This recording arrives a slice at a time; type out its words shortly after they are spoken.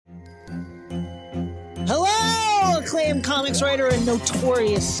acclaimed comics writer and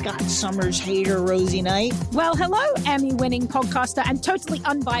notorious Scott Summers hater, Rosie Knight. Well, hello, Emmy-winning podcaster and totally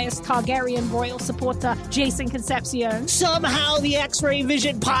unbiased Targaryen royal supporter, Jason Concepcion. Somehow the X-Ray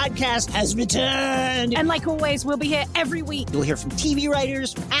Vision podcast has returned. And like always, we'll be here every week. You'll hear from TV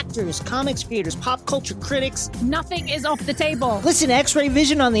writers, actors, comics creators, pop culture critics. Nothing is off the table. Listen to X-Ray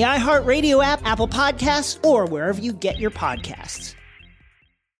Vision on the iHeartRadio app, Apple Podcasts, or wherever you get your podcasts.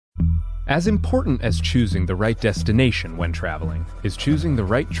 As important as choosing the right destination when traveling is choosing the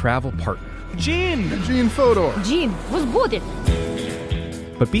right travel partner. Gene Fodor. Gene was good.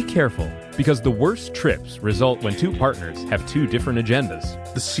 But be careful, because the worst trips result when two partners have two different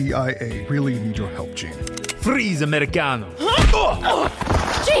agendas. The CIA really need your help, Gene. Freeze, Americano.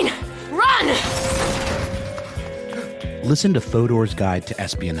 Gene, run! Listen to Fodor's Guide to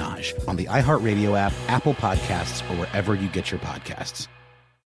Espionage on the iHeartRadio app, Apple Podcasts, or wherever you get your podcasts.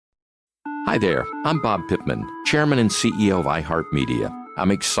 Hi there, I'm Bob Pittman, Chairman and CEO of iHeartMedia.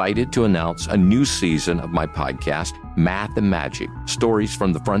 I'm excited to announce a new season of my podcast, Math and Magic, Stories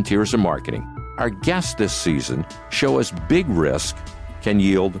from the Frontiers of Marketing. Our guests this season show us big risk can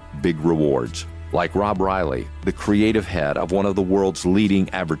yield big rewards, like Rob Riley, the creative head of one of the world's leading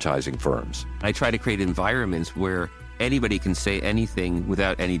advertising firms. I try to create environments where anybody can say anything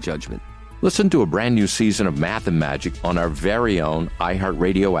without any judgment. Listen to a brand new season of Math and Magic on our very own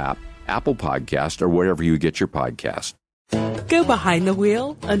iHeartRadio app, Apple Podcast, or wherever you get your podcast. Go behind the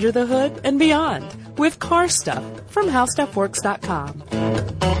wheel, under the hood, and beyond with Car Stuff from HowStuffWorks.com.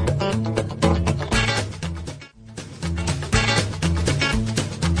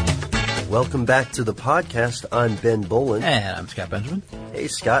 Welcome back to the podcast. I'm Ben Boland. And I'm Scott Benjamin. Hey,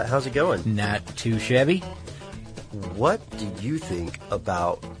 Scott, how's it going? Not too shabby. What do you think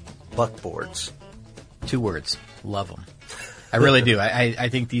about buckboards? 2 words. Love them. I really do. I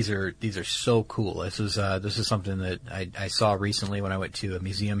think these are so cool. This is something that I saw recently when I went to a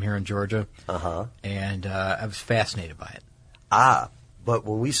museum here in Georgia. And I was fascinated by it. But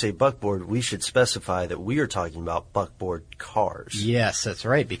when we say buckboard, we should specify that we are talking about buckboard cars. Yes, that's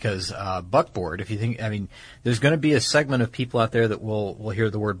right. Because buckboard, if you think, there's going to be a segment of people out there that will hear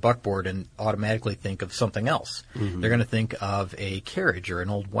the word buckboard and automatically think of something else. Mm-hmm. They're going to think of a carriage or an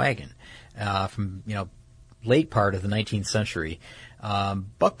old wagon from late part of the 19th century.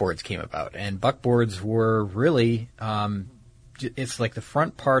 Buckboards came about, and buckboards were really it's like the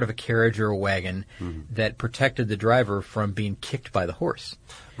front part of a carriage or a wagon that protected the driver from being kicked by the horse.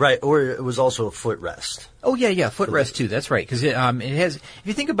 Right, or it was also a footrest. Oh, yeah, footrest too. That's right, because it has. If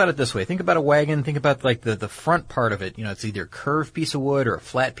you think about it this way, think about a wagon. Think about like the front part of it. It's either a curved piece of wood or a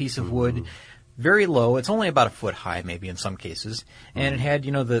flat piece of wood. Very low. It's only about a foot high, maybe in some cases. And it had,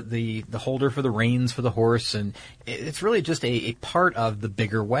 the holder for the reins for the horse, and it's really just a part of the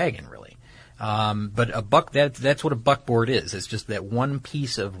bigger wagon, really. But that's what a buckboard is. It's just that one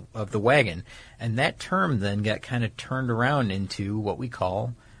piece of the wagon. And that term then got kind of turned around into what we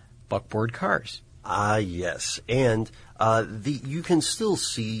call buckboard cars. Yes. And you can still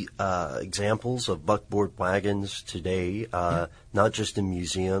see examples of buckboard wagons today, not just in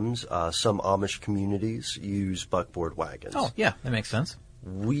museums. Some Amish communities use buckboard wagons. Oh, yeah, that makes sense.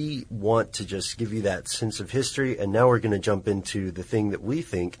 We want to just give you that sense of history, and now we're going to jump into the thing that we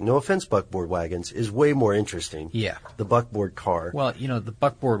think, no offense, buckboard wagons, is way more interesting. Yeah. The buckboard car. Well, the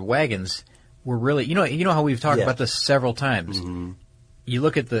buckboard wagons were really, you know how we've talked about this several times. Mm-hmm. You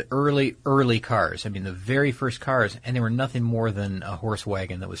look at the early cars, the very first cars, and they were nothing more than a horse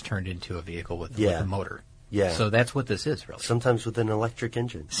wagon that was turned into a vehicle with a motor. Yeah. So that's what this is, really. Sometimes with an electric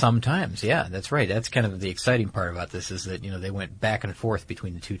engine. Sometimes, yeah, that's right. That's kind of the exciting part about this is that, they went back and forth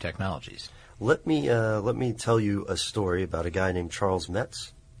between the two technologies. Let me tell you a story about a guy named Charles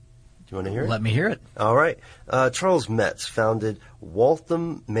Metz. Do you want to hear it? Let me hear it. All right. Charles Metz founded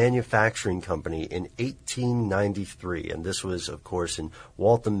Waltham Manufacturing Company in 1893, and this was, of course, in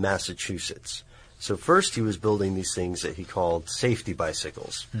Waltham, Massachusetts. So first he was building these things that he called safety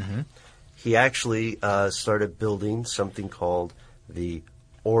bicycles. Mm-hmm. He actually started building something called the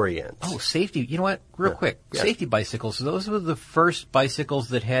Orient. Oh, safety. You know what? Real quick. Yeah. Safety bicycles. Those were the first bicycles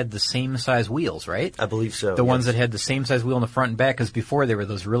that had the same size wheels, right? I believe so. The ones that had the same size wheel in the front and back, because before they were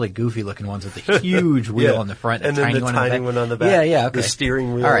those really goofy looking ones with the huge wheel on the front and then the tiny one on the back. Yeah, okay. The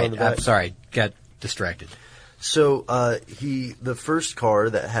steering wheel All right, on the back. I'm sorry. Got distracted. So the first car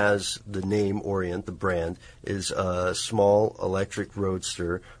that has the name Orient, the brand, is a small electric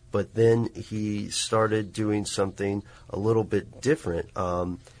roadster. But then he started doing something a little bit different.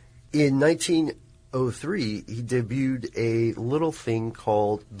 In 1903, he debuted a little thing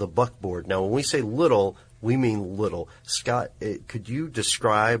called the buckboard. Now, when we say little, we mean little. Scott, could you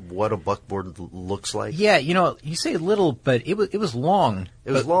describe what a buckboard looks like? Yeah, you say little, but it was long.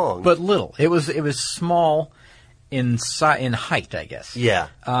 It was long, but little. It was small in height, I guess. Yeah.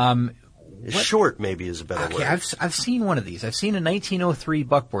 Short maybe is a better word. I've seen one of these. I've seen a 1903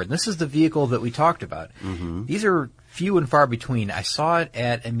 buckboard. And this is the vehicle that we talked about. Mm-hmm. These are few and far between. I saw it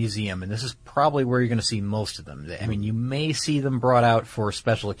at a museum, and this is probably where you're going to see most of them. I mean, you may see them brought out for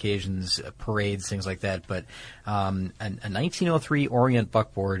special occasions, parades, things like that, but a 1903 Orient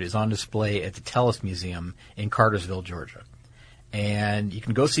buckboard is on display at the Tellus Museum in Cartersville, Georgia. And you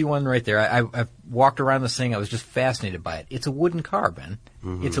can go see one right there. I've walked around this thing. I was just fascinated by it. It's a wooden car, Ben.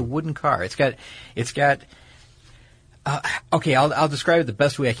 Mm-hmm. It's a wooden car. It's got. Okay, I'll describe it the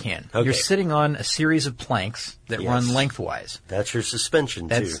best way I can. Okay. You're sitting on a series of planks that run lengthwise. That's your suspension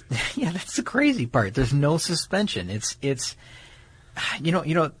too. Yeah, that's the crazy part. There's no suspension. It's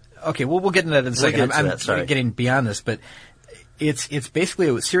okay, well, we'll get into that in a second. I'm getting beyond this, but it's basically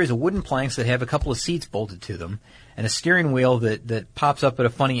a series of wooden planks that have a couple of seats bolted to them and a steering wheel that pops up at a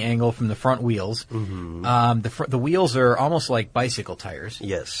funny angle from the front wheels. Mm-hmm. The wheels are almost like bicycle tires.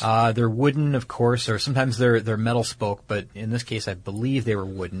 Yes. They're wooden, of course, or sometimes they're metal spoke, but in this case, I believe they were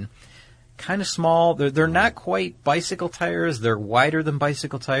wooden. Kind of small. They're not quite bicycle tires. They're wider than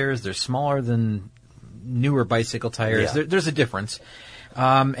bicycle tires. They're smaller than newer bicycle tires. Yeah. There's a difference.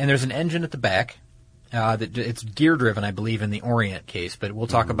 And there's an engine at the back. It's gear driven, I believe, in the Orient case, but we'll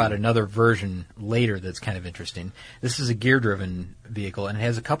talk about another version later that's kind of interesting. This is a gear driven vehicle, and it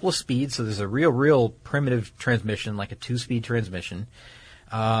has a couple of speeds, so there's a real primitive transmission, like a 2-speed transmission.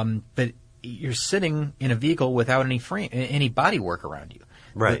 But you're sitting in a vehicle without any body work around you.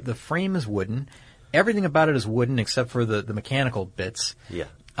 Right. The frame is wooden. Everything about it is wooden except for the mechanical bits. Yeah.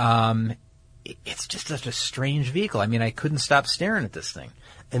 It's just such a strange vehicle. I mean, I couldn't stop staring at this thing.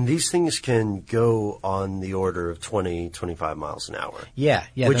 And these things can go on the order of 20, 25 miles an hour. Yeah.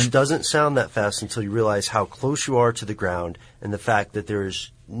 Which doesn't sound that fast until you realize how close you are to the ground and the fact that there is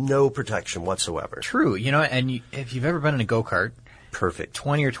no protection whatsoever. True. And if you've ever been in a go-kart, perfect.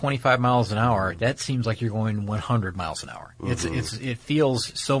 20 or 25 miles an hour, that seems like you're going 100 miles an hour. Mm-hmm. It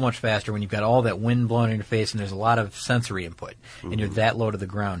feels so much faster when you've got all that wind blowing in your face and there's a lot of sensory input and you're that low to the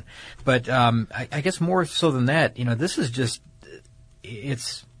ground. But I guess more so than that, this is just...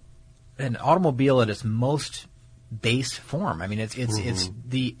 It's an automobile at its most base form. I mean, it's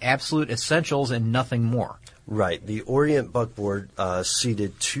the absolute essentials and nothing more. Right. The Orient buckboard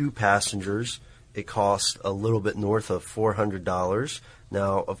seated 2 passengers. It cost a little bit north of $400.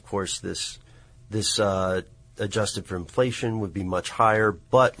 Now, of course, this adjusted for inflation would be much higher,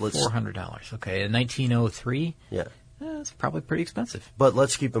 but let's... $400. Okay. In 1903? Yeah. It's probably pretty expensive. But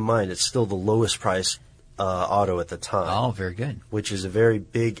let's keep in mind, it's still the lowest price auto at the time. Oh, very good. Which is a very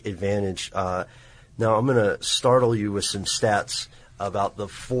big advantage. Now, I'm going to startle you with some stats about the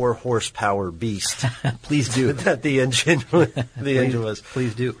 4-horsepower beast. Please do. That the engine was.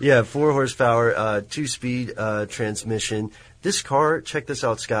 Please do. Yeah, 4 horsepower, 2-speed transmission. This car, check this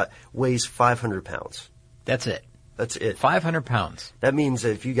out, Scott, weighs 500 pounds. That's it. That's it. 500 pounds. That means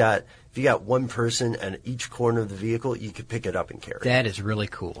that if you got one person at each corner of the vehicle, you could pick it up and carry it. That is really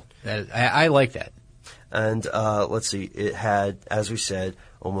cool. I like that. And let's see, it had, as we said,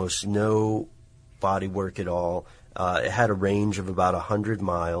 almost no body work at all. It had a range of about 100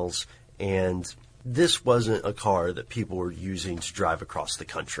 miles, and this wasn't a car that people were using to drive across the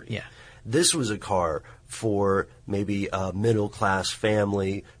country. Yeah. This was a car for maybe a middle-class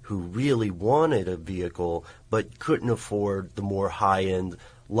family who really wanted a vehicle but couldn't afford the more high-end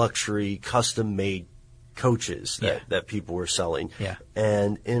luxury, custom-made coaches that people were selling. Yeah.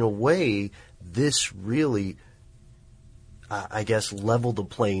 And in a way, this really, I guess, leveled the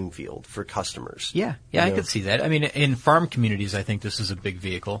playing field for customers. Yeah, I could see that. I mean, in farm communities, I think this is a big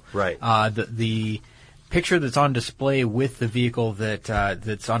vehicle. Right. The picture that's on display with the vehicle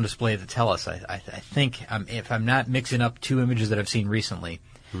that's on display at the Tellus, I think, if I'm not mixing up 2 images that I've seen recently,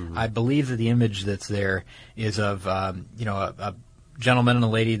 I believe that the image that's there is of a gentleman and a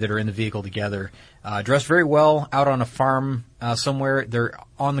lady that are in the vehicle together, dressed very well, out on a farm somewhere. They're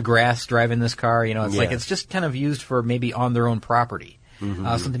on the grass driving this car. It's like it's just kind of used for maybe on their own property.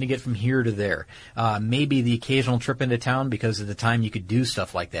 Something to get from here to there. Maybe the occasional trip into town, because at the time you could do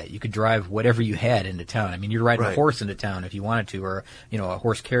stuff like that. You could drive whatever you had into town. I mean, you're riding a horse into town if you wanted to, or, a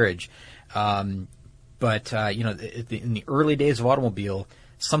horse carriage. But in the early days of automobile,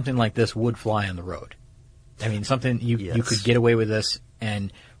 something like this would fly on the road. I mean, something you could get away with this,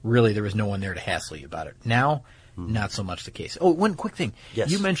 and really there was no one there to hassle you about it. Now, not so much the case. Oh, one quick thing.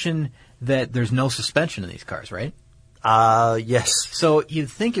 Yes. You mentioned that there's no suspension in these cars, right? Yes. So you'd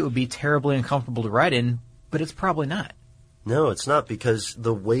think it would be terribly uncomfortable to ride in, But it's probably not. No, it's not, because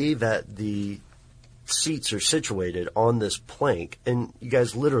the way that the seats are situated on this plank, and you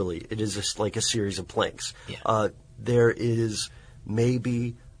guys, literally, it is just like a series of planks. Yeah. There is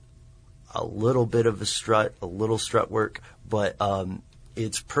maybe a little bit of a little strut work, but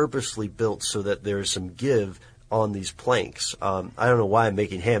it's purposely built so that there's some give on these planks. I don't know why I'm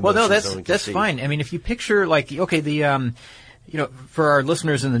making hand motions. Well, no, that's fine. I mean, if you picture for our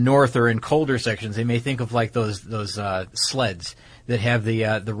listeners in the north or in colder sections, they may think of like those sleds that have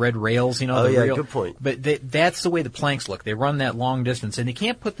the red rails. Good point. But that's the way the planks look. They run that long distance, and you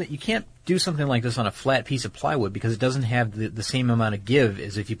can't do something like this on a flat piece of plywood because it doesn't have the same amount of give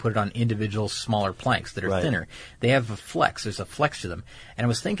as if you put it on individual smaller planks that are thinner. They have a flex. There's a flex to them. And I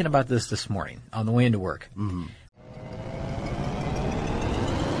was thinking about this morning on the way into work. Mm-hmm.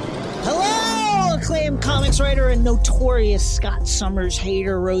 Hello, acclaimed comics writer and notorious Scott Summers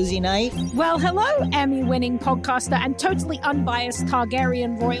hater, Rosie Knight. Well, hello, Emmy-winning podcaster and totally unbiased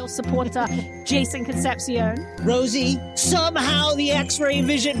Targaryen royal supporter, Jason Concepcion. Rosie, somehow the X-Ray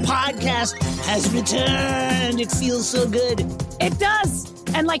Vision podcast has returned. It feels so good. It does.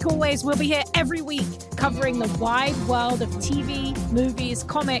 And like always, we'll be here every week covering the wide world of TV, movies,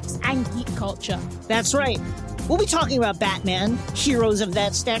 comics, and geek culture. That's right. We'll be talking about Batman, heroes of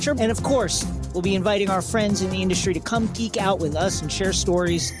that stature, and of course, we'll be inviting our friends in the industry to come geek out with us and share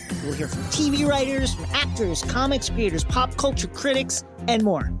stories. We'll hear from TV writers, from actors, comics creators, pop culture critics, and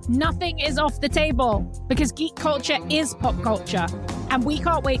more. Nothing is off the table, because geek culture is pop culture, and we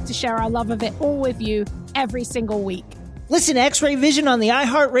can't wait to share our love of it all with you every single week. Listen to X-Ray Vision on the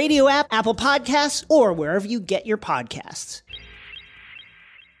iHeartRadio app, Apple Podcasts, or wherever you get your podcasts.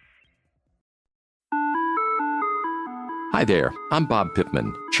 Hi there, I'm Bob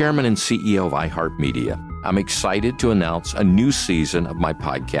Pittman, Chairman and CEO of iHeartMedia. I'm excited to announce a new season of my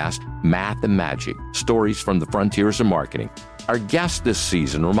podcast, Math and Magic, Stories from the Frontiers of Marketing. Our guests this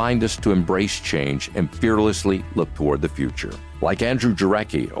season remind us to embrace change and fearlessly look toward the future. Like Andrew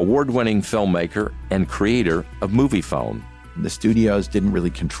Jarecki, award-winning filmmaker and creator of MoviePhone. The studios didn't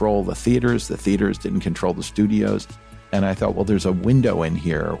really control the theaters didn't control the studios. And I thought, well, there's a window in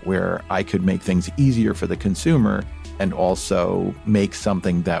here where I could make things easier for the consumer and also make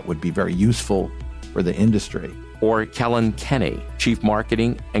something that would be very useful for the industry. Or Kellen Kenny, Chief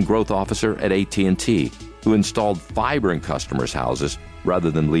Marketing and Growth Officer at AT&T, who installed fiber in customers' houses rather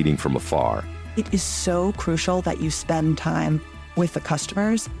than leading from afar. It is so crucial that you spend time with the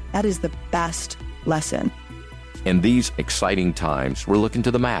customers. That is the best lesson. In these exciting times, we're looking to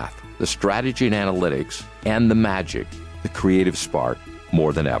the math, the strategy and analytics, and the magic, the creative spark,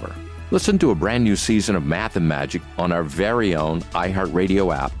 more than ever. Listen to a brand new season of Math and Magic on our very own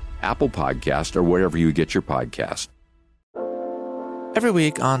iHeartRadio app, Apple Podcast, or wherever you get your podcast. Every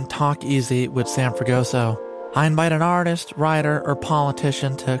week on Talk Easy with Sam Fragoso, I invite an artist, writer, or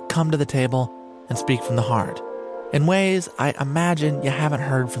politician to come to the table and speak from the heart in ways I imagine you haven't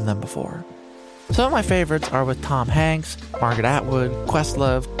heard from them before. Some of my favorites are with Tom Hanks, Margaret Atwood,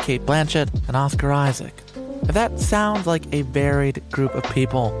 Questlove, Cate Blanchett, and Oscar Isaac. If that sounds like a varied group of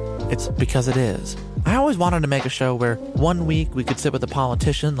people, it's because it is. I always wanted to make a show where one week we could sit with a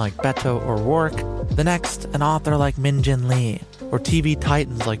politician like Beto O'Rourke, the next an author like Min Jin Lee, or TV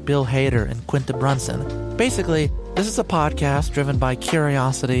titans like Bill Hader and Quinta Brunson. Basically, this is a podcast driven by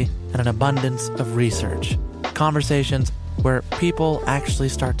curiosity and an abundance of research. Conversations where people actually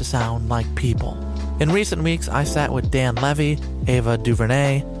start to sound like people. In recent weeks, I sat with Dan Levy, Ava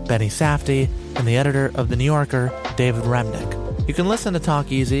DuVernay, Benny Safdie, and the editor of The New Yorker, David Remnick. You can listen to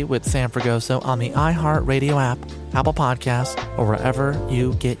Talk Easy with Sam Fragoso on the iHeartRadio app, Apple Podcasts, or wherever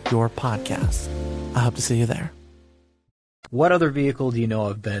you get your podcasts. I hope to see you there. What other vehicle do you know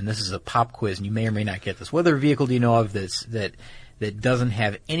of, Ben? This is a pop quiz, and you may or may not get this. What other vehicle do you know of that doesn't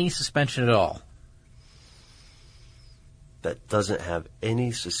have any suspension at all? That doesn't have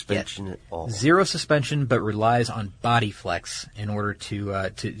any suspension at all. Zero suspension, but relies on body flex in order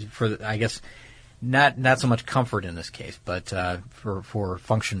for I guess not so much comfort in this case, but for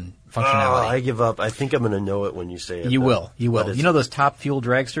functionality. I give up. I think I'm going to know it when you say it. You will. You know those Top Fuel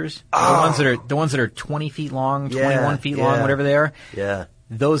dragsters, the ones that are 20 feet long, 21 feet long, whatever they are. Yeah.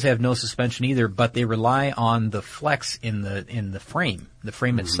 Those have no suspension either, but they rely on the flex in the frame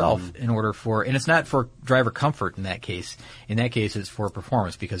itself in order for, and it's not for driver comfort in that case. In that case, it's for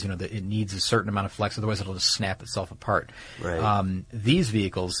performance because it needs a certain amount of flex, otherwise it'll just snap itself apart. Right. These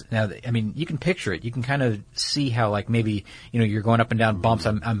vehicles now, I mean, you can picture it. You can kind of see how like maybe you're going up and down bumps.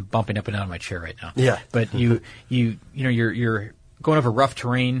 I'm bumping up and down in my chair right now. Yeah. But you're going over rough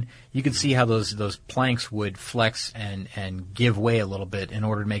terrain, you could see how those planks would flex and give way a little bit in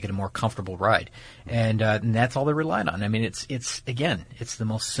order to make it a more comfortable ride. And that's all they relied on. I mean, it's the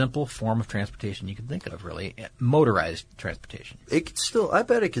most simple form of transportation you can think of, really. Motorized transportation. I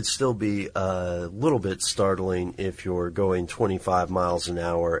bet it could still be a little bit startling if you're going 25 miles an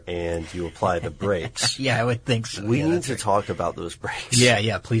hour and you apply the brakes. Yeah, I would think so. We need to talk about those brakes.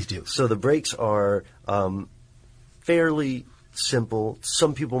 Yeah, please do. So the brakes are fairly simple.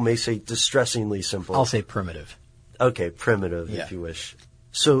 Some people may say distressingly simple. I'll say primitive. Okay, primitive, if you wish.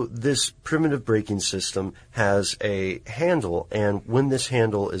 So this primitive braking system has a handle, and when this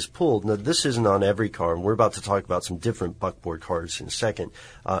handle is pulled, now this isn't on every car, and we're about to talk about some different buckboard cars in a second.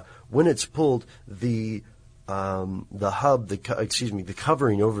 When it's pulled, the hub, the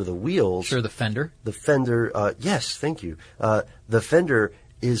covering over the wheels. Sure, the fender. The fender, yes, thank you. The fender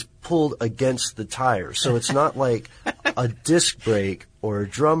is pulled against the tire. So it's not like a disc brake or a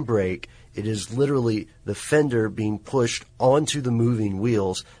drum brake. It is literally the fender being pushed onto the moving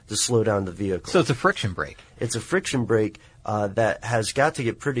wheels to slow down the vehicle. So it's a friction brake. It's a friction brake that has got to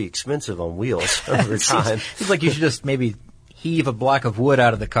get pretty expensive on wheels over time. Seems like you should just maybe heave a block of wood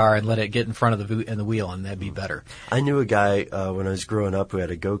out of the car and let it get in front of the wheel, and that'd be better. I knew a guy when I was growing up who had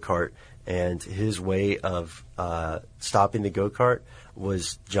a go-kart, and his way of stopping the go-kart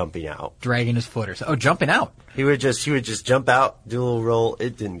was jumping out. Dragging his foot or so. Oh, jumping out. He would just jump out, do a little roll.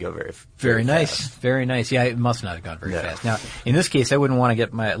 It didn't go very nice. fast. Very nice. Yeah, it must not have gone very fast. Now, in this case, I wouldn't want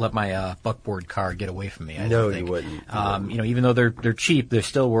to let my buckboard car get away from me. I don't think. You wouldn't. Even though they're cheap, there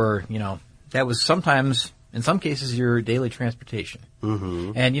still were, that was sometimes, in some cases, your daily transportation.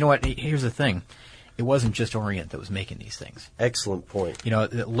 Mm-hmm. And you know what? Here's the thing. It wasn't just Orient that was making these things. Excellent point.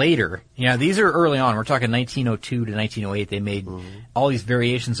 Later, these are early on. We're talking 1902 to 1908. They made all these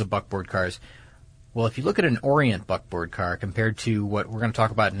variations of buckboard cars. Well, if you look at an Orient buckboard car compared to what we're going to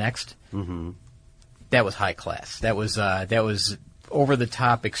talk about next, that was high class. That was over the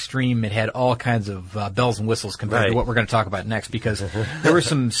top, extreme. It had all kinds of bells and whistles compared to what we're going to talk about next, because there were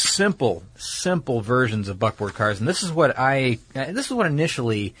some simple versions of buckboard cars, and this is what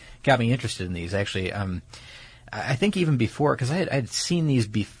initially got me interested in these. Actually, I think even before, because I had seen these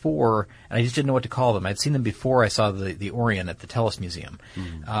before, and I just didn't know what to call them. I'd seen them before I saw the Orient at the Tellus Museum.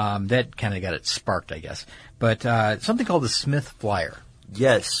 That kind of got it sparked, I guess. But something called the Smith Flyer.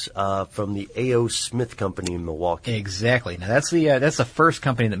 Yes, from the A.O. Smith Company in Milwaukee. Exactly. Now that's the first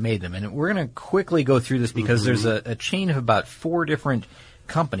company that made them, and we're going to quickly go through this because there's a chain of about 4 different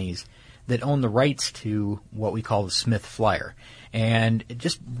companies that own the rights to what we call the Smith Flyer. And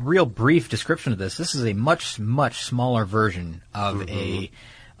just real brief description of this. This is a much, much smaller version of a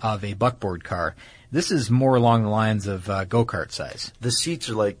buckboard car. This is more along the lines of go-kart size. The seats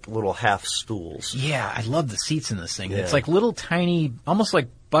are like little half stools. Yeah, I love the seats in this thing. Yeah. It's like little tiny, almost like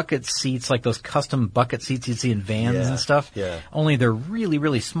bucket seats, like those custom bucket seats you'd see in vans and stuff. Yeah. Only they're really,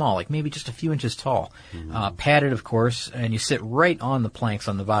 really small, like maybe just a few inches tall. Padded, of course, and you sit right on the planks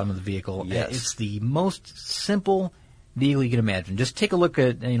on the bottom of the vehicle. Yes. It's the most simple vehicle you can imagine. Just take a look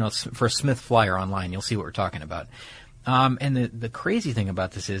at, for a Smith Flyer online. You'll see what we're talking about. And the crazy thing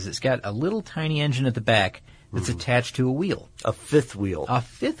about this is it's got a little tiny engine at the back that's attached to a wheel. A fifth wheel. A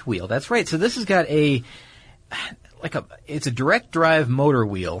fifth wheel, that's right. So this has got it's a direct drive motor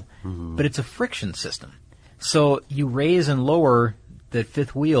wheel, but it's a friction system. So you raise and lower the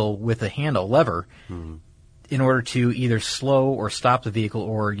fifth wheel with a lever, in order to either slow or stop the vehicle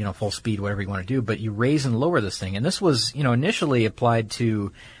or, full speed, whatever you want to do. But you raise and lower this thing. And this was, initially applied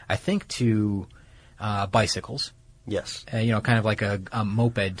to, I think, bicycles. Yes. Kind of like a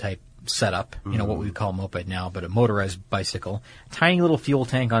moped type setup, what we would call a moped now, but a motorized bicycle. Tiny little fuel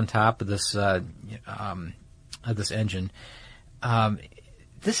tank on top of this engine.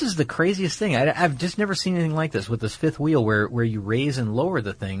 This is the craziest thing. I've just never seen anything like this with this fifth wheel where you raise and lower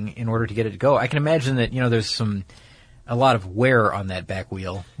the thing in order to get it to go. I can imagine that, there's a lot of wear on that back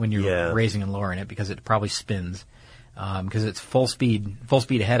wheel when you're raising and lowering it, because it probably spins, because it's full speed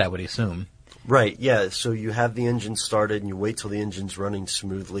ahead, I would assume. Right, yeah. So you have the engine started and you wait till the engine's running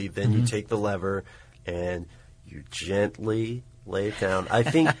smoothly. Then you take the lever and you gently lay it down. I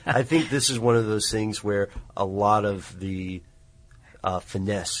think this is one of those things where a lot of the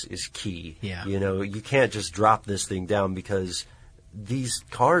finesse is key. Yeah. You can't just drop this thing down, because these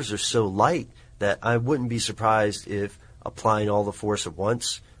cars are so light that I wouldn't be surprised if applying all the force at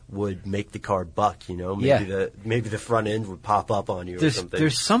once would make the car buck, maybe the front end would pop up on you or something.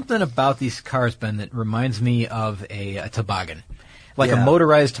 There's something about these cars, Ben, that reminds me of a toboggan. Like a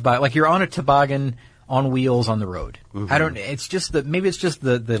motorized toboggan. Like you're on a toboggan on wheels on the road. I don't. It's just maybe it's just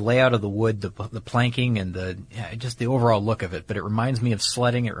the layout of the wood, the planking, and just the overall look of it. But it reminds me of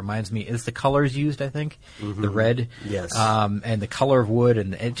sledding. It reminds me. It's the colors used, I think, the red, yes, and the color of wood,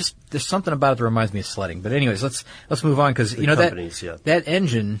 and it just there's something about it that reminds me of sledding. But anyways, let's move on because that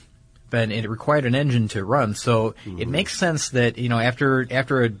engine. And it required an engine to run, so it makes sense that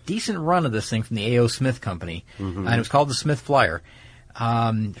after a decent run of this thing from the A.O. Smith Company, and it was called the Smith Flyer,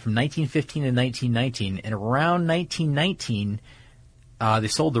 from 1915 to 1919, and around 1919, they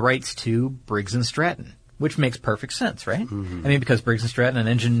sold the rights to Briggs & Stratton, which makes perfect sense, right? I mean, because Briggs & Stratton, an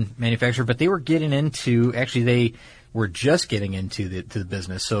engine manufacturer, but they were getting into they were just getting into the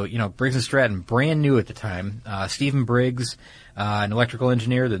business. So Briggs & Stratton, brand new at the time. Stephen Briggs. An electrical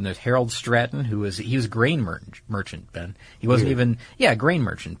engineer. Then there's Harold Stratton, he was a grain merchant, Ben. He wasn't grain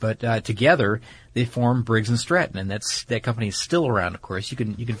merchant, but together they formed Briggs & Stratton, and that company is still around, of course. You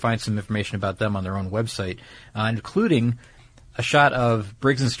can find some information about them on their own website, including a shot of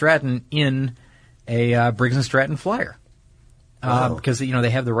Briggs & Stratton in a Briggs & Stratton Flyer. Wow. Because they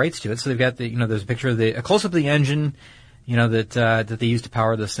have the rights to it, so they've got there's a picture of a close up of the engine, that they used to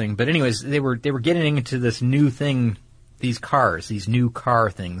power this thing. But anyways, they were getting into this new thing. These new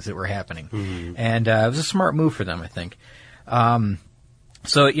car things that were happening. And it was a smart move for them, I think. So,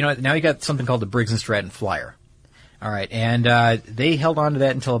 now you got something called the Briggs & Stratton Flyer. All right, and they held on to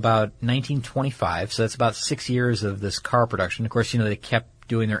that until about 1925, so that's about 6 years of this car production. Of course, they kept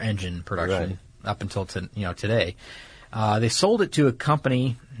doing their engine production up until today. They sold it to a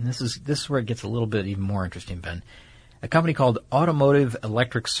company, and this is where it gets a little bit even more interesting, Ben. A company called Automotive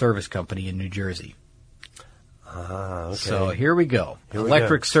Electric Service Company in New Jersey. Okay. So here we go.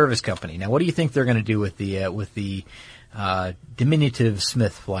 Electric Service Company. Now, what do you think they're going to do with the diminutive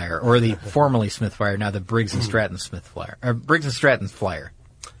Smith Flyer, or the formerly Smith Flyer, now the Briggs & Stratton Smith Flyer, or Briggs & Stratton Flyer?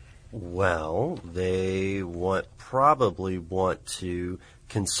 Well, they probably want to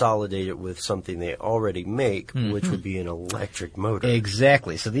consolidate it with something they already make, which would be an electric motor.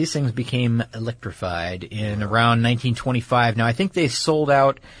 Exactly. So these things became electrified in around 1925. Now, I think they sold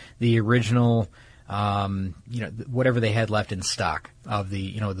out the original. Whatever they had left in stock of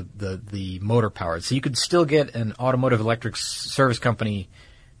the motor powered. So you could still get an Automotive Electric Service Company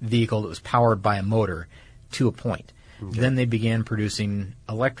vehicle that was powered by a motor to a point. Okay. Then they began producing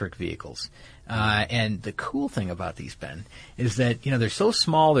electric vehicles. And the cool thing about these, Ben, is that, they're so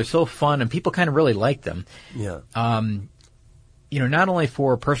small, they're so fun, and people kind of really like them. Yeah. Not only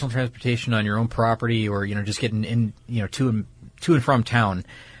for personal transportation on your own property or, just getting in, to and from town,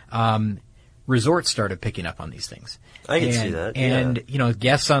 resorts started picking up on these things. I can see that. And,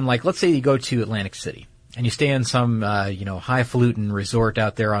 guests on, let's say you go to Atlantic City and you stay in some, highfalutin resort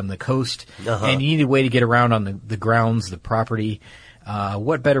out there on the coast, and you need a way to get around on the grounds, the property.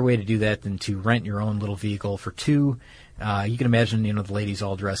 What better way to do that than to rent your own little vehicle for two? You can imagine, the ladies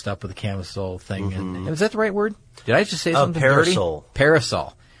all dressed up with a camisole thing. And is that the right word? Did I just say something parasol. Dirty?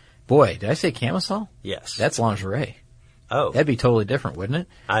 Parasol. Boy, did I say camisole? Yes. That's lingerie. Oh. That'd be totally different, wouldn't it?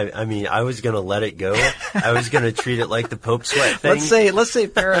 I mean, I was going to let it go. I was going to treat it like the Pope sweat thing. Let's say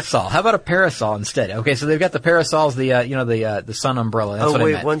parasol. How about a parasol instead? Okay, so they've got the parasols, the sun umbrella. That's what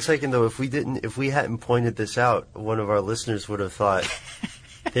I meant. 1 second though. If we hadn't pointed this out, one of our listeners would have thought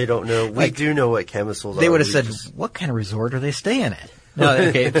they don't know. We do know what chemisols are. They would have said, what kind of resort are they staying at? No,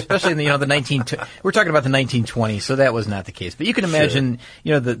 okay, especially in the we're talking about the 1920s, so that was not the case. But you can imagine,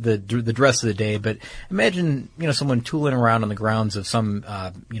 the dress of the day. But imagine, someone tooling around on the grounds of some,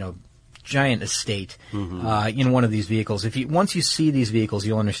 giant estate in one of these vehicles. Once you see these vehicles,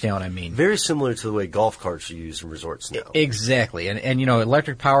 you'll understand what I mean. Very similar to the way golf carts are used in resorts now. Exactly. And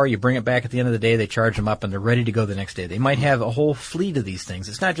electric power, you bring it back at the end of the day, they charge them up, and they're ready to go the next day. They might have a whole fleet of these things.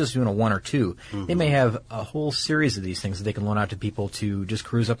 It's not just doing a one or two. They may have a whole series of these things that they can loan out to people to just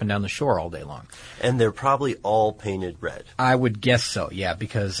cruise up and down the shore all day long. And they're probably all painted red. I would guess so, yeah,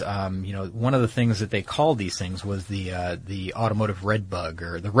 because one of the things that they called these things was the automotive red bug,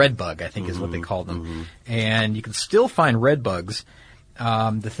 or the red bug, I think is what they called them. And you can still find red bugs.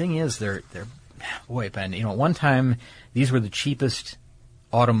 The thing is, they're boy, Ben, at one time these were the cheapest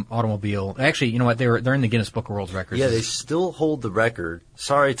automobile. Actually, you know what? They're in the Guinness Book of World Records. Yeah, they still hold the record.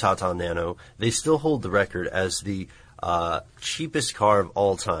 Sorry, Tata Nano. They still hold the record as the cheapest car of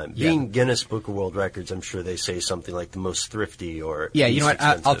all time. Yeah. Being Guinness Book of World Records, I'm sure they say something like the most thrifty or yeah. least You know what?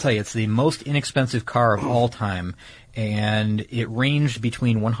 expensive. I'll tell you, it's the most inexpensive car of all time, and it ranged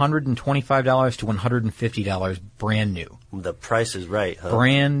between $125 to $150 brand new. The price is right, huh?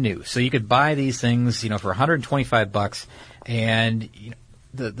 Brand new. So you could buy these things, for $125, and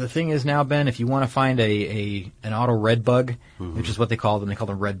The thing is now, Ben, if you want to find an auto red bug, which is what they call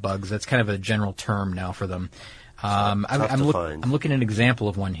them red bugs. That's kind of a general term now for them. I'm looking at an example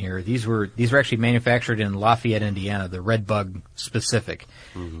of one here. These were actually manufactured in Lafayette, Indiana, the red bug specific.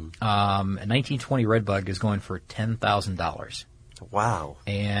 A 1920 red bug is going for $10,000. Wow.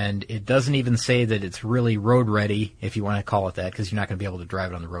 And it doesn't even say that it's really road ready, if you want to call it that, because you're not going to be able to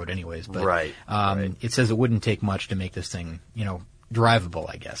drive it on the road anyways. But right. It says it wouldn't take much to make this thing, drivable,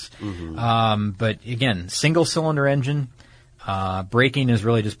 I guess. But again, single cylinder engine. Braking is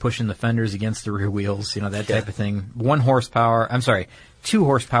really just pushing the fenders against the rear wheels, that type of thing. 2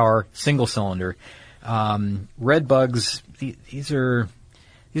 horsepower, single cylinder. Red bugs, these are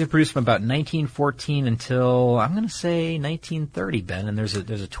produced from about 1914 until, I'm going to say 1930, Ben, and there's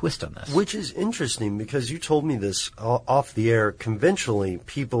a twist on this. Which is interesting because you told me this off the air. Conventionally,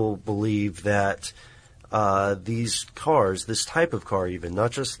 people believe that these cars, this type of car even,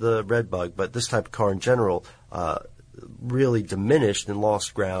 not just the red bug, but this type of car in general, really diminished and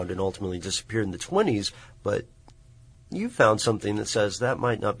lost ground and ultimately disappeared in the 20s, but you found something that says that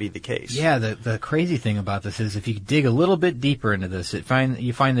might not be the case. Yeah, the crazy thing about this is if you dig a little bit deeper into this, you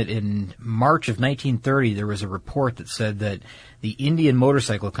find that in March of 1930 there was a report that said that the Indian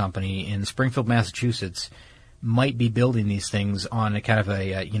Motorcycle Company in Springfield, Massachusetts might be building these things on a kind of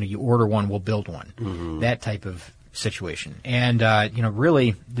a, you order one, we'll build one. That type of situation. And,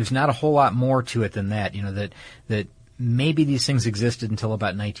 really, there's not a whole lot more to it than that, that maybe these things existed until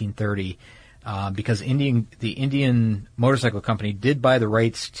about 1930, because the Indian Motorcycle Company did buy the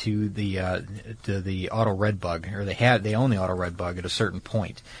rights to the Auto Red Bug, or they own the Auto Red Bug at a certain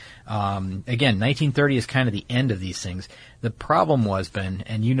point. Again, 1930 is kind of the end of these things. The problem was, Ben,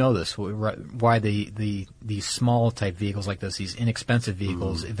 and you know this, why these small type vehicles like this, these inexpensive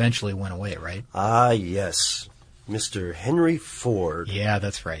vehicles, eventually went away, right? Ah, yes. Mr. Henry Ford. Yeah,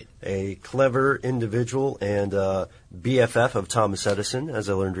 that's right. A clever individual and BFF of Thomas Edison, as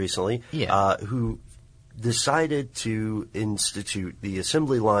I learned recently, who decided to institute the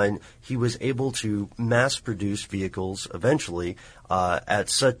assembly line. He was able to mass-produce vehicles eventually at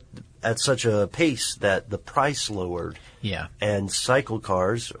such a pace that the price lowered. Yeah. And cycle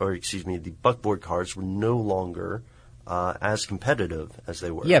cars, the buckboard cars, were no longer as competitive as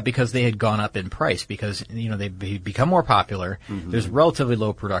they were. Yeah, because they had gone up in price because, they've become more popular. There's relatively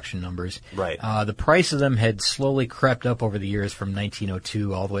low production numbers. Right. The price of them had slowly crept up over the years from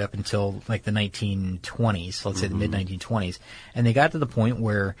 1902 all the way up until like the 1920s, let's say the mid-1920s. And they got to the point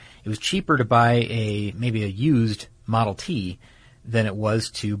where it was cheaper to buy maybe a used Model T than it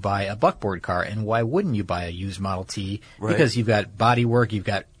was to buy a buckboard car. And why wouldn't you buy a used Model T? Right. Because you've got body work, you've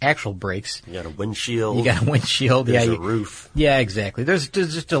got actual brakes. You got a windshield. There's a roof. Yeah, exactly. There's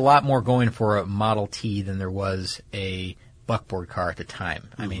just a lot more going for a Model T than there was a buckboard car at the time.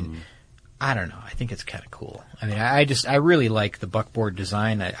 I mean, I don't know. I think it's kind of cool. I mean, I really like the buckboard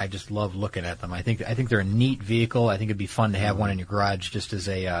design. I just love looking at them. I think they're a neat vehicle. I think it'd be fun to have one in your garage just as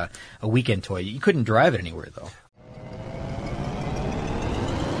a weekend toy. You couldn't drive it anywhere though.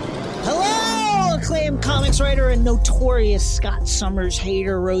 Hello, acclaimed comics writer and notorious Scott Summers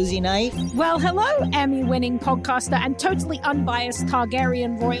hater, Rosie Knight. Well, hello, Emmy-winning podcaster and totally unbiased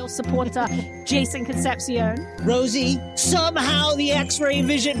Targaryen royal supporter, Jason Concepcion. Rosie, somehow the X-Ray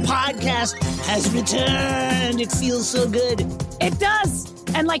Vision podcast has returned. It feels so good. It does.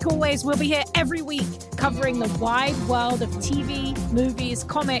 And like always, we'll be here every week covering the wide world of TV, movies,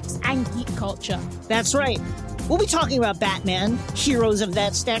 comics, and geek culture. That's right. We'll be talking about Batman, heroes of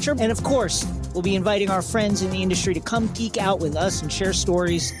that stature, and of course, we'll be inviting our friends in the industry to come geek out with us and share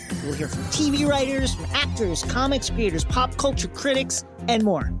stories. We'll hear from TV writers, from actors, comics creators, pop culture critics, and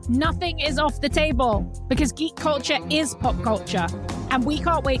more. Nothing is off the table because geek culture is pop culture, and we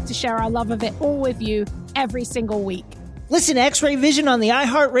can't wait to share our love of it all with you every single week. Listen to X-Ray Vision on the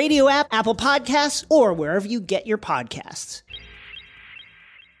iHeartRadio app, Apple Podcasts, or wherever you get your podcasts.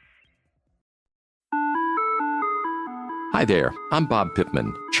 Hi there, I'm Bob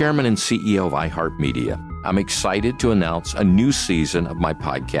Pittman, Chairman and CEO of iHeartMedia. I'm excited to announce a new season of my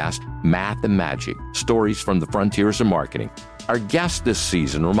podcast, Math and Magic, Stories from the Frontiers of Marketing. Our guests this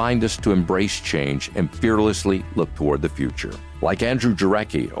season remind us to embrace change and fearlessly look toward the future. Like Andrew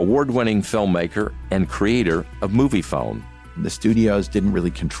Jarecki, award-winning filmmaker and creator of Moviefone. The studios didn't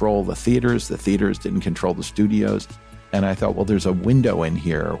really control the theaters didn't control the studios. And I thought, well, there's a window in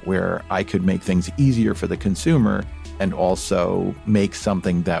here where I could make things easier for the consumer and also make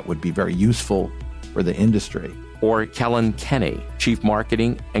something that would be very useful for the industry. Or Kellen Kenny, Chief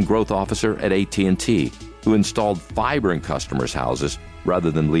Marketing and Growth Officer at AT&T, who installed fiber in customers' houses rather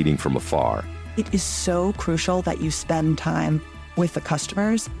than leading from afar. It is so crucial that you spend time with the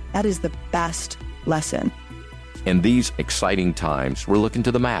customers, that is the best lesson. In these exciting times, we're looking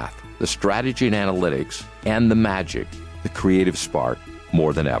to the math, the strategy and analytics, and the magic, the creative spark,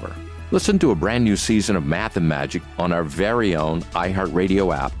 more than ever. Listen to a brand new season of Math and Magic on our very own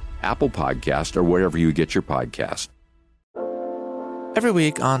iHeartRadio app, Apple Podcast, or wherever you get your podcast. Every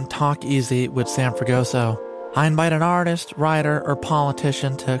week on Talk Easy with Sam Fragoso, I invite an artist, writer, or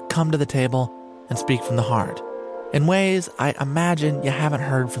politician to come to the table and speak from the heart in ways I imagine you haven't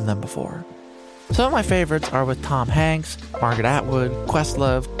heard from them before. Some of my favorites are with Tom Hanks, Margaret Atwood,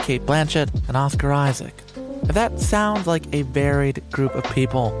 Questlove, Cate Blanchett, and Oscar Isaac. If that sounds like a varied group of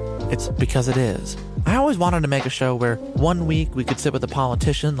people, it's because it is. I always wanted to make a show where one week we could sit with a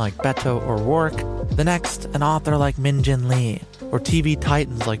politician like Beto O'Rourke, the next an author like Min Jin Lee, or TV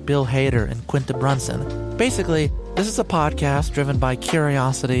titans like Bill Hader and Quinta Brunson. Basically, this is a podcast driven by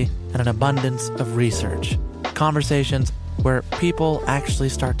curiosity and an abundance of research. Conversations where people actually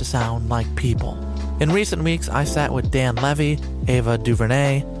start to sound like people. In recent weeks, I sat with Dan Levy, Ava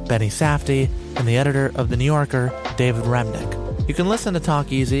DuVernay, Benny Safdie, and the editor of The New Yorker, David Remnick. You can listen to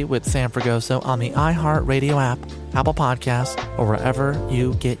Talk Easy with Sam Fragoso on the iHeartRadio app, Apple Podcasts, or wherever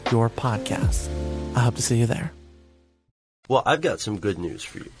you get your podcasts. I hope to see you there. Well, I've got some good news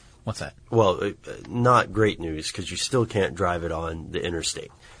for you. What's that? Well, not great news because you still can't drive it on the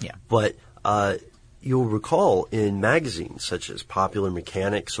interstate. Yeah. But you'll recall in magazines such as Popular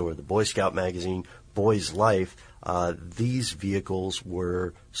Mechanics or the Boy Scout magazine, Boy's Life, these vehicles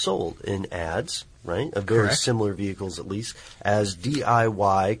were sold in ads, right? Of very similar vehicles, at least, as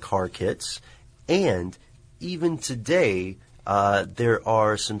DIY car kits. And even today, there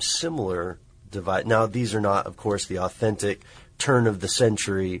are some similar devices. Now, these are not, of course, the authentic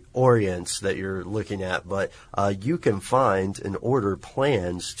turn-of-the-century Orients that you're looking at, but you can find and order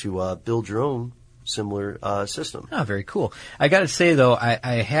plans to build your own similar system. Oh, very cool. I got to say, though,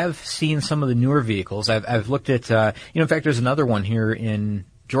 I have seen some of the newer vehicles. I've looked at, in fact, there's another one here in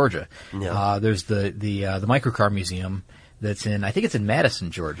Georgia. Yeah. There's the Microcar Museum that's in, I think it's in Madison,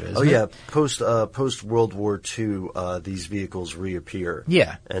 Georgia. Isn't it? Yeah. Post World War II, these vehicles reappear.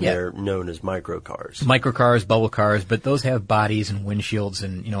 Yeah. And they're known as microcars. Microcars, bubble cars, but those have bodies and windshields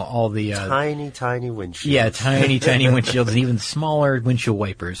and, all the... tiny windshields. Yeah, tiny windshields and even smaller windshield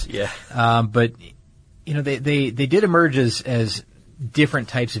wipers. Yeah. But, they did emerge as different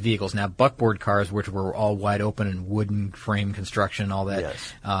types of vehicles. Now, buckboard cars, which were all wide open and wooden frame construction, all that,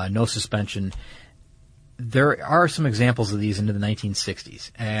 no suspension. There are some examples of these into the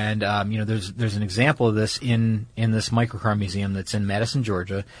 1960s, and there's an example of this in this microcar museum that's in Madison,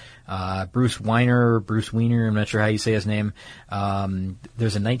 Georgia. Bruce Weiner, I'm not sure how you say his name.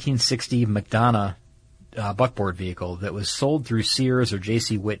 There's a 1960 McDonough buckboard vehicle that was sold through Sears or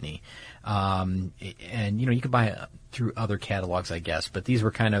J.C. Whitney, and you could buy it through other catalogs, I guess, but these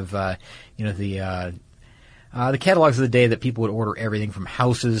were kind of the catalogs of the day that people would order everything from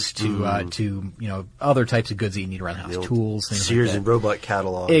houses to other types of goods that you need around the house, tools, things Sears like that. and Roebuck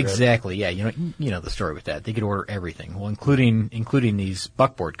catalog. Exactly, right? Yeah. You know the story with that. They could order everything, well, including these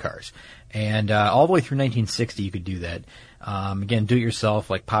buckboard cars. And all the way through 1960, you could do that. Again, do it yourself,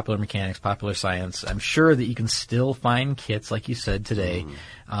 like Popular Mechanics, Popular Science. I'm sure that you can still find kits, like you said today.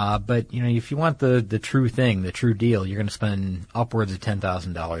 But if you want the true thing, the true deal, you're going to spend upwards of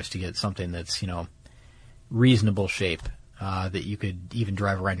 $10,000 to get something that's reasonable shape that you could even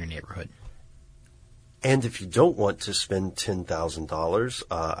drive around your neighborhood. And if you don't want to spend $10,000,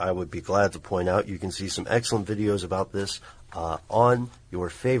 I would be glad to point out you can see some excellent videos about this on your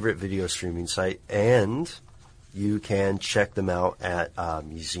favorite video streaming site, and you can check them out at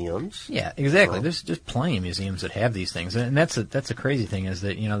museums. Yeah, exactly. There's just plenty of museums that have these things, and that's a crazy thing is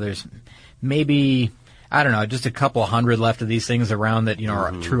that there's maybe, I don't know, just a couple hundred left of these things around that,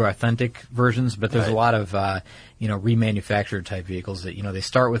 are true authentic versions, but there's a lot of, remanufactured type vehicles that, they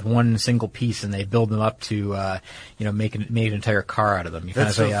start with one single piece and they build them up to, make an entire car out of them. You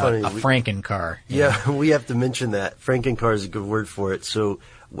That's kind so of funny. A Franken car. Yeah, we have to mention that. Franken car is a good word for it. So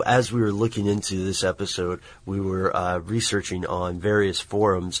as we were looking into this episode, we were researching on various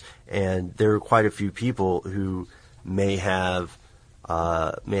forums, and there are quite a few people who may have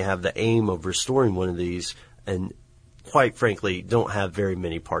the aim of restoring one of these, and quite frankly, don't have very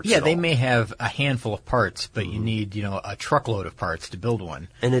many parts. Yeah, at they all. may have a handful of parts, but you need, a truckload of parts to build one.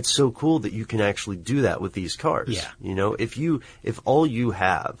 And it's so cool that you can actually do that with these cars. Yeah. If all you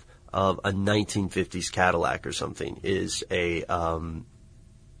have of a 1950s Cadillac or something is a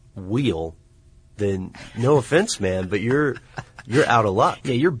wheel then no offense, man, but you're out of luck.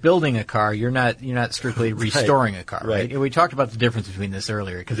 Yeah, you're building a car. You're not strictly restoring a car, right? Right. We talked about the difference between this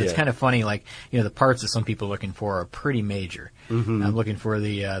earlier because it's kind of funny. Like, the parts that some people are looking for are pretty major. Mm-hmm. I'm looking for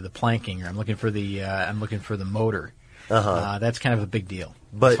the planking, or I'm looking for the motor. That's kind of a big deal.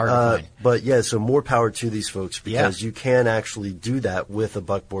 But it's hard to find. But yeah, so more power to these folks because you can actually do that with a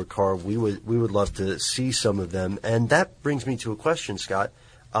buckboard car. We would love to see some of them, and that brings me to a question, Scott.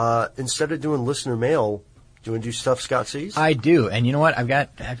 Instead of doing listener mail, do you want to do stuff Scott sees? I do, and you know what? I've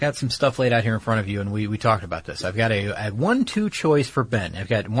got some stuff laid out here in front of you, and we talked about this. I've got a 1-2 choice for Ben. I've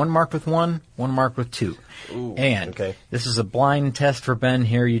got one marked with 1, one marked with 2. Ooh, and this is a blind test for Ben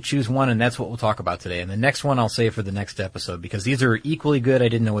here. You choose one, and that's what we'll talk about today. And the next one I'll save for the next episode because these are equally good. I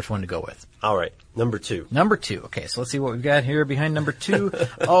didn't know which one to go with. All right, number 2. Number 2. Okay, so let's see what we've got here behind number 2.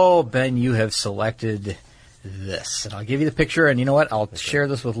 Oh, Ben, you have selected this. And I'll give you the picture, and you know what? I'll share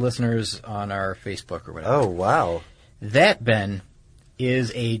this with listeners on our Facebook or whatever. Oh, wow. That, Ben,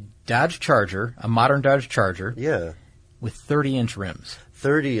 is a Dodge Charger, a modern Dodge Charger. Yeah. With 30-inch rims.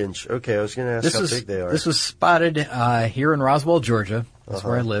 30-inch. Okay, I was going to ask how big they are. This was spotted here in Roswell, Georgia. That's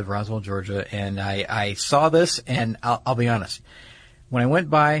where I live, Roswell, Georgia. And I saw this, and I'll be honest. When I went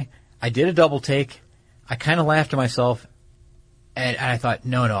by, I did a double take. I kind of laughed to myself. And I thought,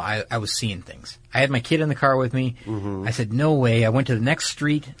 no, I was seeing things. I had my kid in the car with me. Mm-hmm. I said, no way. I went to the next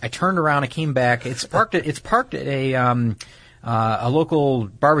street. I turned around. I came back. It's parked at a local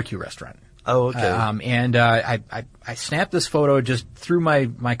barbecue restaurant. Oh, okay. And I snapped this photo just through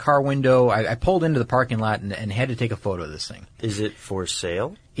my car window. I pulled into the parking lot and had to take a photo of this thing. Is it for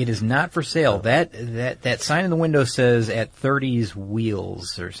sale? It is not for sale. Oh. That sign in the window says at 30's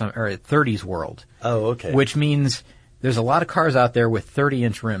Wheels or at 30's World. Oh, okay. Which means there's a lot of cars out there with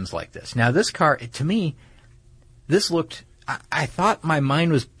 30-inch rims like this. Now, this car, to me, this looked... I thought my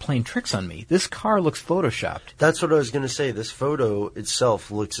mind was playing tricks on me. This car looks photoshopped. That's what I was going to say. This photo itself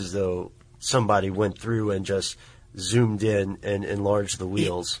looks as though somebody went through and just zoomed in and enlarged the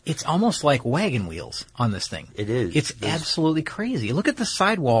wheels. It's almost like wagon wheels on this thing. It is. It's absolutely crazy. Look at the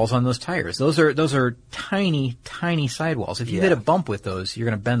sidewalls on those tires. Those are tiny, tiny sidewalls. If you hit a bump with those, you're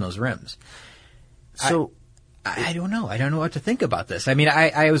going to bend those rims. So... I don't know. I don't know what to think about this. I mean,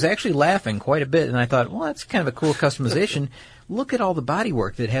 I was actually laughing quite a bit, and I thought, well, that's kind of a cool customization. Look at all the body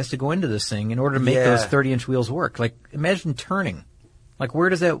work that has to go into this thing in order to make those 30-inch wheels work. Like, imagine turning. Like, where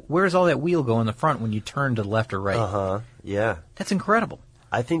does all that wheel go in the front when you turn to the left or right? Uh-huh. Yeah. That's incredible.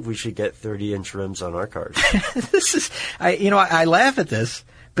 I think we should get 30-inch rims on our cars. I laugh at this,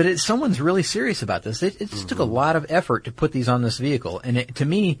 but someone's really serious about this. It just took a lot of effort to put these on this vehicle, and to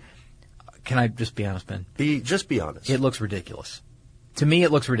me... Can I just be honest, Ben? Just be honest. It looks ridiculous. To me,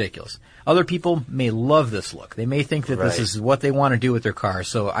 it looks ridiculous. Other people may love this look. They may think that this is what they want to do with their car.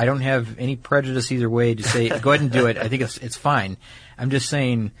 So I don't have any prejudice either way to say, go ahead and do it. I think it's fine. I'm just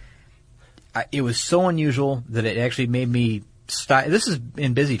saying it was so unusual that it actually made me stop. This is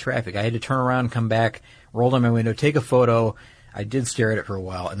in busy traffic. I had to turn around, come back, roll down my window, take a photo. I did stare at it for a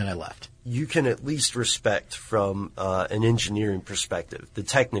while, and then I left. You can at least respect from an engineering perspective, the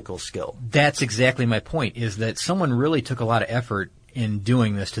technical skill. That's exactly my point, is that someone really took a lot of effort in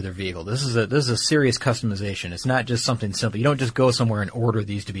doing this to their vehicle. This is a serious customization. It's not just something simple. You don't just go somewhere and order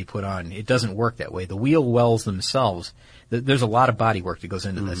these to be put on. It doesn't work that way. The wheel wells themselves, there's a lot of body work that goes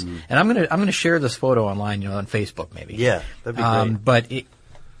into this. And I'm gonna share this photo online, on Facebook maybe. Yeah, that'd be great. But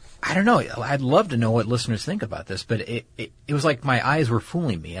I don't know. I'd love to know what listeners think about this, but it was like my eyes were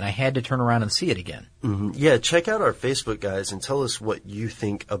fooling me, and I had to turn around and see it again. Mm-hmm. Yeah, check out our Facebook, guys, and tell us what you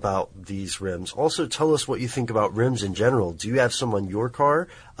think about these rims. Also, tell us what you think about rims in general. Do you have some on your car?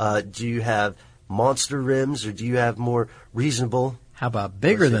 Do you have monster rims, or do you have more reasonable? How about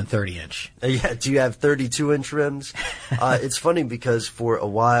bigger than 30-inch? Yeah, do you have 32-inch rims? It's funny because for a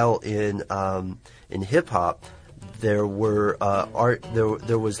while in hip-hop, there were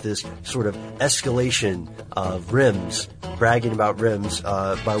there was this sort of escalation of rims, bragging about rims,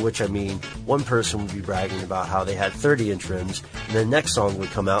 by which I mean one person would be bragging about how they had 30-inch rims, and the next song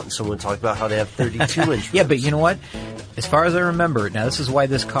would come out and someone would talk about how they have 32-inch rims. Yeah, but you know what? As far as I remember, now this is why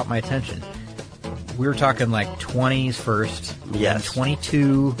this caught my attention. We were talking like 20s first, yes, and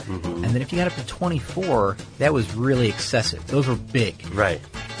 22, and then if you got up to 24, that was really excessive. Those were big. Right.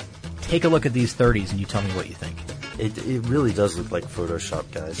 Take a look at these 30s and you tell me what you think. It really does look like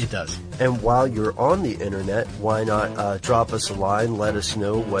Photoshop, guys. It does. And while you're on the internet, why not drop us a line, let us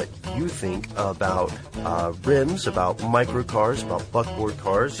know what you think about rims, about microcars, about buckboard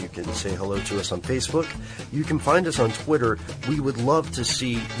cars. You can say hello to us on Facebook. You can find us on Twitter. We would love to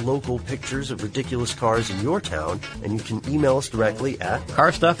see local pictures of ridiculous cars in your town, and you can email us directly at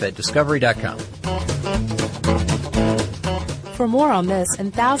carstuff@discovery.com. For more on this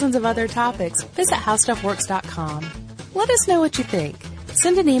and thousands of other topics, visit howstuffworks.com. Let us know what you think.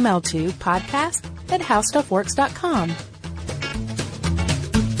 Send an email to podcast@howstuffworks.com.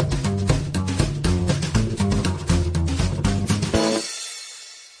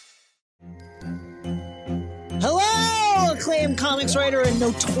 Hello, acclaimed comics writer and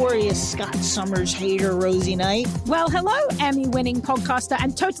notorious Scott Summers hater, Rosie Knight. Well, hello, Emmy-winning podcaster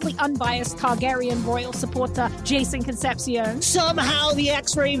and totally unbiased Targaryen royal supporter, Jason Concepcion. Somehow the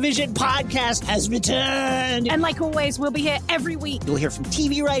X-Ray Vision podcast has returned. And like always, we'll be here every week. You'll hear from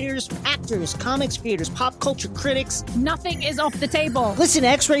TV writers, from actors, comics creators, pop culture critics. Nothing is off the table. Listen to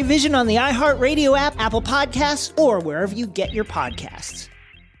X-Ray Vision on the iHeartRadio app, Apple Podcasts, or wherever you get your podcasts.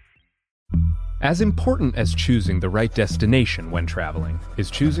 As important as choosing the right destination when traveling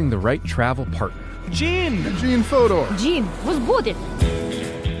is choosing the right travel partner. Gene Fodor. Gene was good.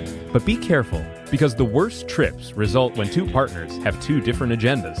 But be careful, because the worst trips result when two partners have two different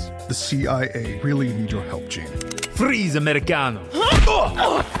agendas. The CIA really need your help, Gene. Freeze, Americano!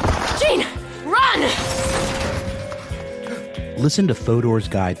 Gene, run! Listen to Fodor's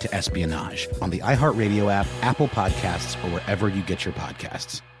Guide to Espionage on the iHeartRadio app, Apple Podcasts, or wherever you get your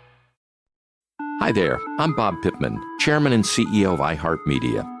podcasts. Hi there, I'm Bob Pittman, Chairman and CEO of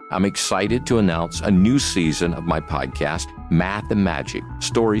iHeartMedia. I'm excited to announce a new season of my podcast, Math and Magic,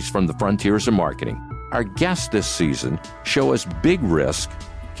 Stories from the Frontiers of Marketing. Our guests this season show us big risk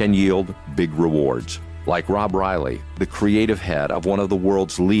can yield big rewards, like Rob Riley, the creative head of one of the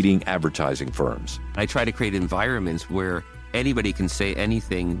world's leading advertising firms. I try to create environments where anybody can say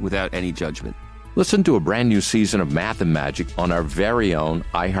anything without any judgment. Listen to a brand new season of Math and Magic on our very own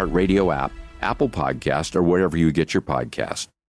iHeartRadio app, Apple Podcast, or wherever you get your podcast.